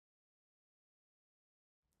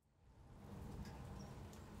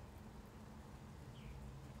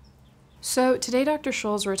So today, Dr.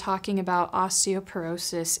 Scholz, we're talking about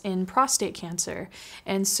osteoporosis in prostate cancer.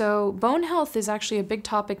 And so bone health is actually a big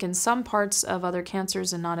topic in some parts of other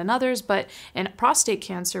cancers and not in others, but in prostate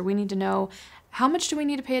cancer, we need to know how much do we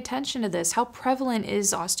need to pay attention to this? How prevalent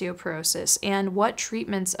is osteoporosis? And what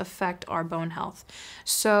treatments affect our bone health?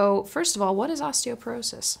 So first of all, what is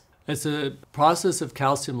osteoporosis? It's a process of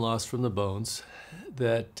calcium loss from the bones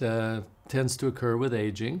that tends to occur with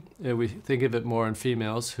aging. We think of it more in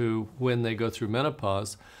females who, when they go through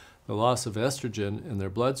menopause, the loss of estrogen in their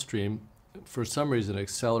bloodstream, for some reason,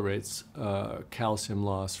 accelerates calcium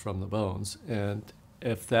loss from the bones. And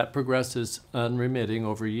if that progresses unremitting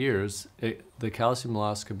over years, the calcium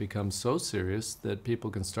loss can become so serious that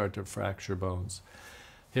people can start to fracture bones.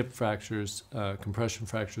 Hip fractures, compression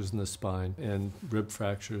fractures in the spine, and rib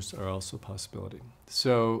fractures are also a possibility.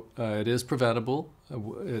 So it is preventable,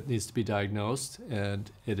 it needs to be diagnosed, and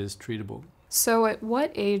it is treatable. So at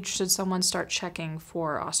what age should someone start checking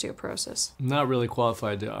for osteoporosis? I'm not really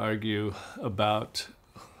qualified to argue about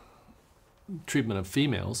treatment of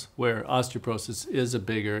females, where osteoporosis is a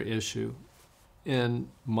bigger issue. In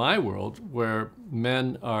my world, where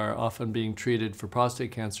men are often being treated for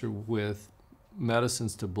prostate cancer with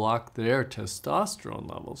medicines to block their testosterone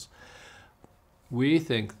levels, we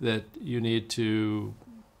think that you need to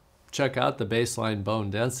check out the baseline bone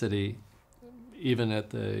density even at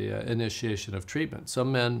the initiation of treatment.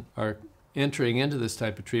 Some men are entering into this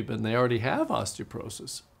type of treatment and they already have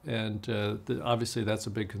osteoporosis, and obviously that's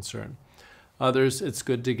a big concern. Others, it's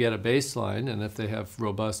good to get a baseline, and if they have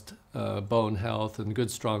robust bone health and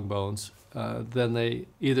good strong bones, then they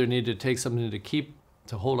either need to take something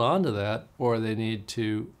to hold on to that, or they need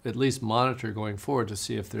to at least monitor going forward to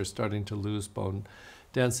see if they're starting to lose bone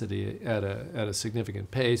density at a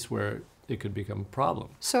significant pace where it could become a problem.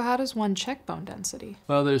 So how does one check bone density?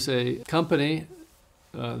 Well, there's a company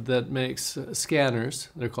that makes scanners.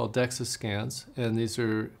 They're called DEXA scans, and these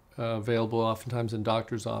are available oftentimes in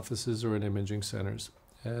doctor's offices or in imaging centers.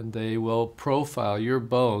 And they will profile your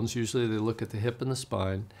bones. Usually they look at the hip and the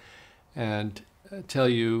spine and tell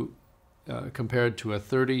you, compared to a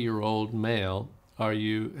 30-year-old male, have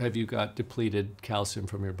you got depleted calcium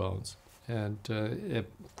from your bones? And of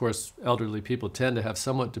course, elderly people tend to have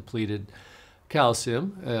somewhat depleted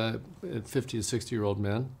calcium, 50 to 60-year-old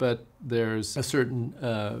men, but there's a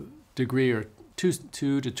certain degree, or two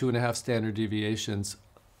to 2.5 standard deviations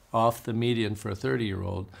off the median for a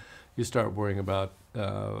 30-year-old. You start worrying about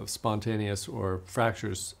spontaneous or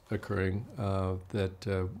fractures occurring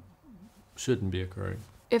that shouldn't be occurring.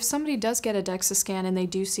 If somebody does get a DEXA scan and they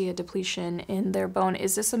do see a depletion in their bone,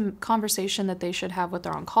 is this a conversation that they should have with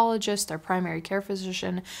their oncologist, their primary care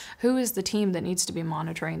physician? Who is the team that needs to be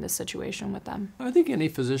monitoring this situation with them? I think any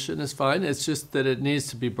physician is fine. It's just that it needs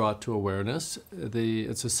to be brought to awareness.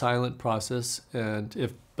 It's a silent process, and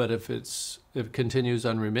if it continues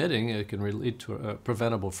unremitting, it can lead to a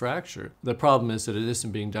preventable fracture. The problem is that it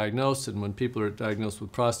isn't being diagnosed, and when people are diagnosed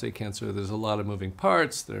with prostate cancer, there's a lot of moving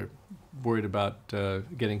parts. They're worried about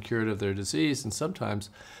getting cured of their disease, and sometimes,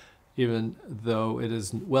 even though it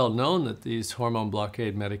is well known that these hormone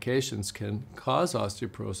blockade medications can cause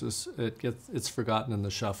osteoporosis, it's forgotten in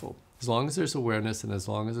the shuffle. As long as there's awareness and as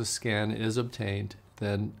long as a scan is obtained,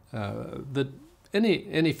 then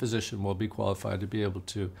any physician will be qualified to be able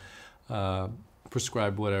to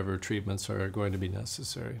prescribe whatever treatments are going to be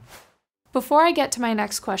necessary. Before I get to my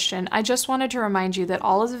next question, I just wanted to remind you that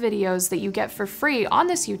all of the videos that you get for free on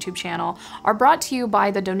this YouTube channel are brought to you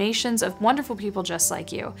by the donations of wonderful people just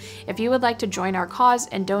like you. If you would like to join our cause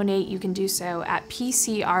and donate, you can do so at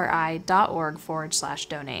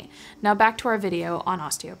pcri.org/donate. Now back to our video on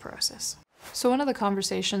osteoporosis. So one of the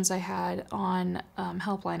conversations I had on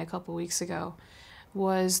Helpline a couple weeks ago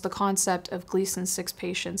was the concept of Gleason 6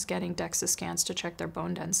 patients getting DEXA scans to check their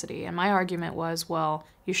bone density. And my argument was, well,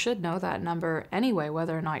 you should know that number anyway,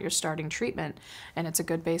 whether or not you're starting treatment, and it's a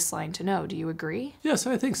good baseline to know. Do you agree? Yes,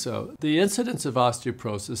 I think so. The incidence of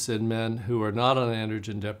osteoporosis in men who are not on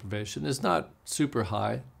androgen deprivation is not super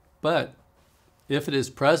high, but if it is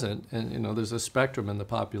present, and there's a spectrum in the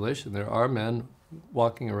population, there are men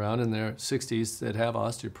walking around in their 60s that have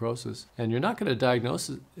osteoporosis, and you're not going to diagnose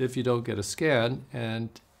it if you don't get a scan. And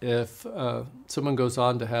if someone goes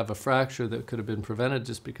on to have a fracture that could have been prevented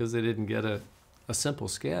just because they didn't get a simple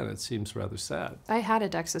scan, it seems rather sad. I had a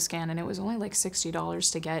DEXA scan, and it was only like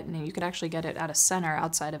 $60 to get, and you could actually get it at a center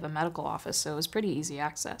outside of a medical office, so it was pretty easy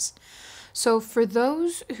access. So for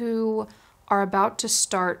those who are about to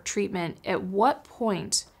start treatment, at what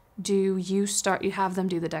point do you have them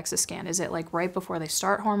do the DEXA scan? Is it like right before they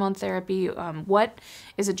start hormone therapy?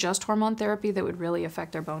 Is it just hormone therapy that would really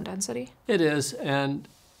affect their bone density? It is, and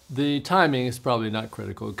The timing is probably not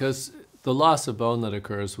critical because the loss of bone that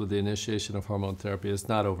occurs with the initiation of hormone therapy is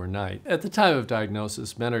not overnight. At the time of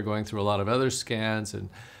diagnosis, men are going through a lot of other scans and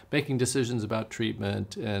making decisions about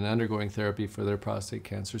treatment and undergoing therapy for their prostate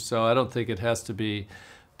cancer. So I don't think it has to be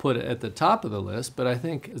put at the top of the list, but I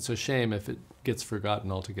think it's a shame if it gets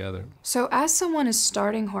forgotten altogether. So as someone is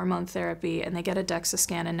starting hormone therapy and they get a DEXA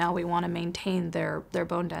scan and now we want to maintain their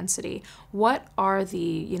bone density, what are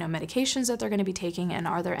the medications that they're going to be taking, and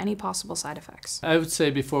are there any possible side effects? I would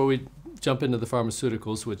say before we jump into the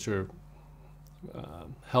pharmaceuticals, which are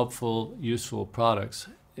helpful, useful products,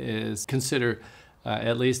 is consider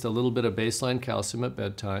at least a little bit of baseline calcium at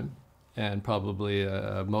bedtime, and probably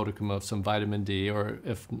a modicum of some vitamin D, or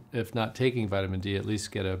if not taking vitamin D, at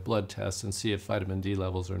least get a blood test and see if vitamin D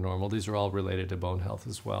levels are normal. These are all related to bone health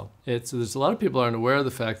as well. There's a lot of people aren't aware of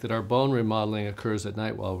the fact that our bone remodeling occurs at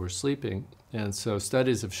night while we're sleeping, and so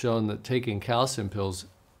studies have shown that taking calcium pills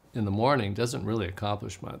in the morning doesn't really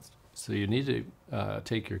accomplish much. So you need to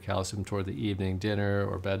take your calcium toward the evening, dinner,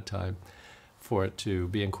 or bedtime, for it to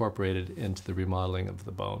be incorporated into the remodeling of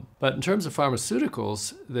the bone. But in terms of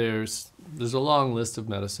pharmaceuticals, there's a long list of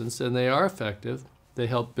medicines, and they are effective. They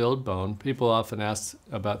help build bone. People often ask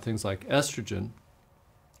about things like estrogen,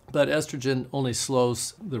 but estrogen only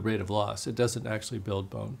slows the rate of loss. It doesn't actually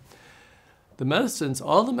build bone. The medicines,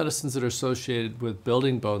 all the medicines that are associated with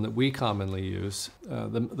building bone that we commonly use,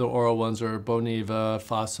 the oral ones are Boniva,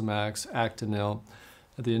 Fosamax, Actonil.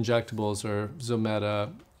 The injectables are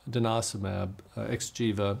Zometa, denosumab,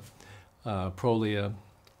 Xgeva, Prolia.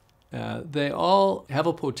 They all have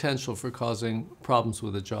a potential for causing problems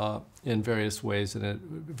with the jaw in various ways and at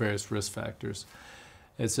various risk factors.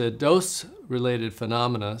 It's a dose-related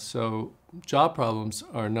phenomena, so jaw problems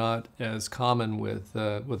are not as common with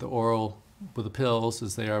the pills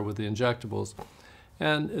as they are with the injectables.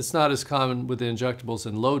 And it's not as common with the injectables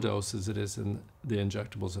in low dose as it is in the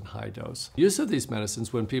injectables in high dose. Use of these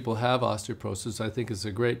medicines when people have osteoporosis, I think, is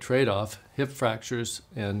a great trade-off. Hip fractures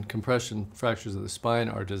and compression fractures of the spine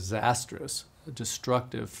are disastrous,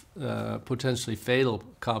 destructive, potentially fatal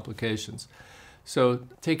complications. So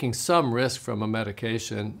taking some risk from a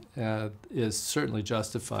medication is certainly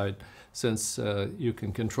justified, since you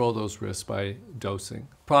can control those risks by dosing.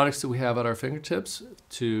 Products that we have at our fingertips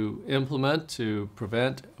to implement, to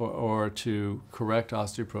prevent, or to correct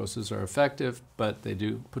osteoporosis are effective, but they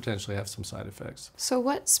do potentially have some side effects. So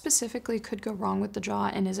what specifically could go wrong with the jaw,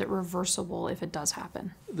 and is it reversible if it does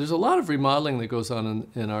happen? There's a lot of remodeling that goes on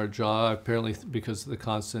in our jaw, apparently because of the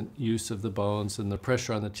constant use of the bones and the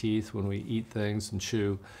pressure on the teeth when we eat things and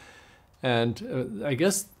chew. And I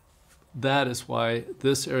guess that is why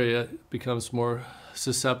this area becomes more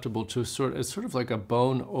susceptible to it's sort of like a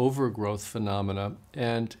bone overgrowth phenomena.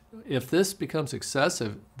 And if this becomes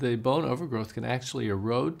excessive, the bone overgrowth can actually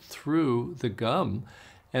erode through the gum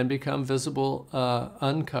and become visible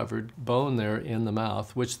uncovered bone there in the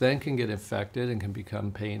mouth, which then can get infected and can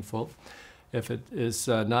become painful. If it is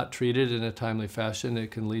not treated in a timely fashion,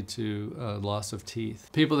 it can lead to loss of teeth.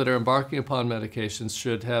 People that are embarking upon medications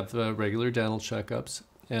should have regular dental checkups,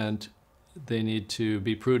 and they need to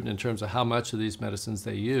be prudent in terms of how much of these medicines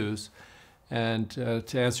they use. And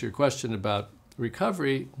to answer your question about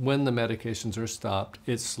recovery, when the medications are stopped,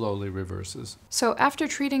 it slowly reverses. So after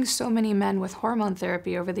treating so many men with hormone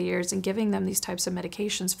therapy over the years and giving them these types of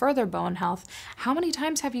medications for their bone health, how many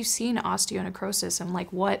times have you seen osteonecrosis,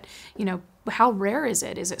 and how rare is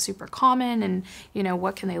it? Is it super common, and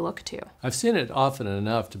what can they look to? I've seen it often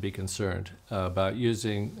enough to be concerned about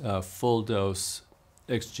using full dose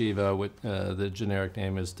Xgeva, the generic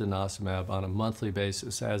name is denosumab, on a monthly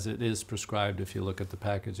basis, as it is prescribed if you look at the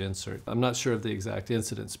package insert. I'm not sure of the exact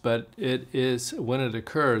incidence, but it is, when it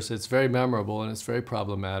occurs, it's very memorable and it's very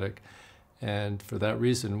problematic. And for that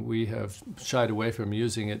reason, we have shied away from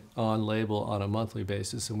using it on label on a monthly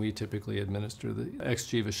basis, and we typically administer the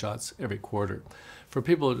Xgeva shots every quarter. For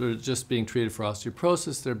people who are just being treated for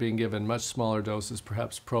osteoporosis, they're being given much smaller doses,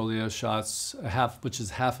 perhaps Prolia shots, which is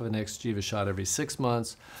half of an Xgeva shot every 6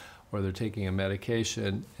 months, or they're taking a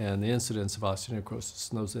medication, and the incidence of osteonecrosis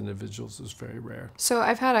in those individuals is very rare. So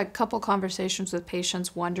I've had a couple conversations with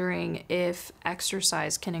patients wondering if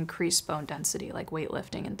exercise can increase bone density, like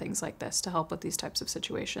weightlifting and things like this, to help with these types of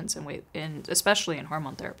situations, and especially in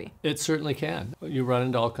hormone therapy. It certainly can. You run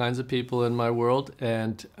into all kinds of people in my world,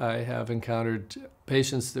 and I have encountered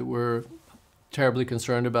patients that were terribly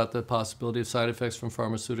concerned about the possibility of side effects from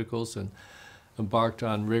pharmaceuticals and embarked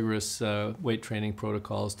on rigorous weight training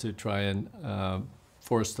protocols to try and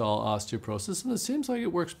forestall osteoporosis, and it seems like it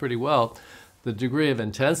works pretty well. The degree of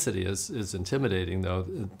intensity is intimidating, though,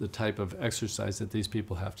 the type of exercise that these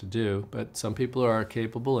people have to do. But some people are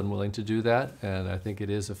capable and willing to do that, and I think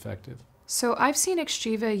it is effective. So I've seen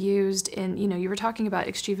Exgeva used in, you were talking about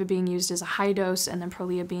Exgeva being used as a high dose and then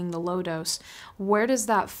Prolia being the low dose. Where does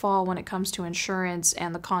that fall when it comes to insurance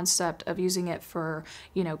and the concept of using it for,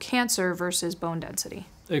 cancer versus bone density?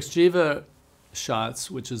 Exgeva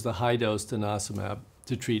shots, which is the high dose denosumab,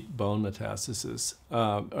 to treat bone metastasis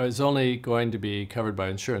is only going to be covered by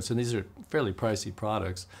insurance, and these are fairly pricey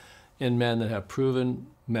products, in men that have proven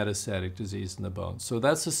metastatic disease in the bone. So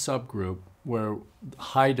that's a subgroup where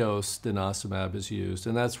high-dose denosumab is used,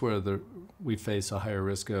 and that's where we face a higher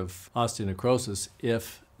risk of osteonecrosis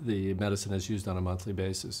if the medicine is used on a monthly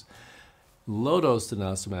basis. Low-dose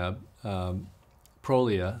denosumab,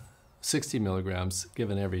 Prolia, 60 milligrams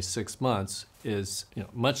given every 6 months is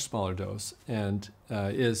much smaller dose and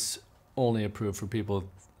is only approved for people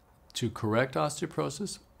to correct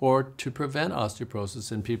osteoporosis or to prevent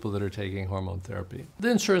osteoporosis in people that are taking hormone therapy. The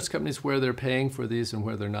insurance companies, where they're paying for these and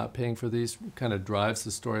where they're not paying for these, kind of drives the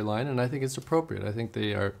storyline, and I think it's appropriate. I think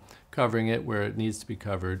they are covering it where it needs to be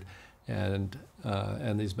covered, and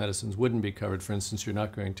these medicines wouldn't be covered. For instance, you're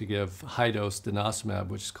not going to give high-dose denosumab,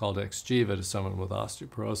 which is called Exgeva, to someone with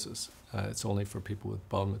osteoporosis. It's only for people with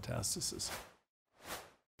bone metastasis.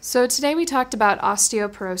 So today we talked about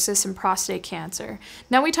osteoporosis and prostate cancer.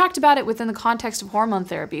 Now we talked about it within the context of hormone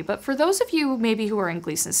therapy, but for those of you maybe who are in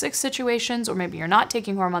Gleason 6 situations, or maybe you're not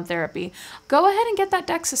taking hormone therapy, go ahead and get that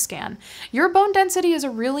DEXA scan. Your bone density is a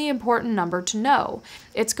really important number to know.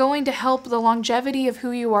 It's going to help the longevity of who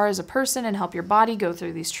you are as a person and help your body go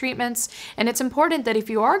through these treatments. And it's important that if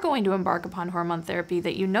you are going to embark upon hormone therapy,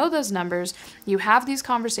 that you know those numbers, you have these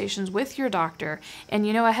conversations with your doctor, and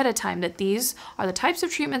you know ahead of time that these are the types of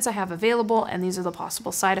treatments I have available and these are the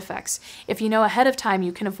possible side effects. If you know ahead of time,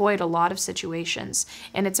 you can avoid a lot of situations.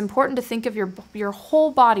 And it's important to think of your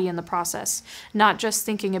whole body in the process, not just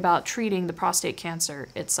thinking about treating the prostate cancer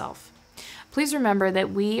itself. Please remember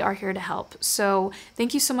that we are here to help. So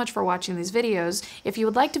thank you so much for watching these videos. If you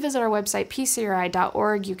would like to visit our website,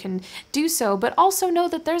 PCRI.org, you can do so, but also know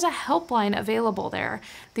that there's a helpline available there.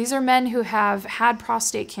 These are men who have had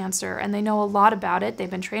prostate cancer and they know a lot about it.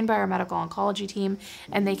 They've been trained by our medical oncology team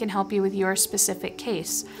and they can help you with your specific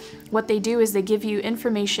case. What they do is they give you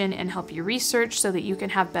information and help you research so that you can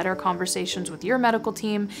have better conversations with your medical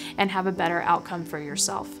team and have a better outcome for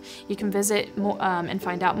yourself. You can visit and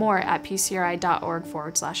find out more at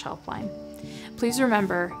PCRI.org/helpline. Please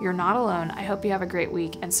remember, you're not alone. I hope you have a great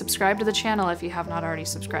week, and subscribe to the channel if you have not already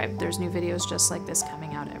subscribed. There's new videos just like this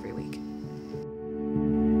coming out every week.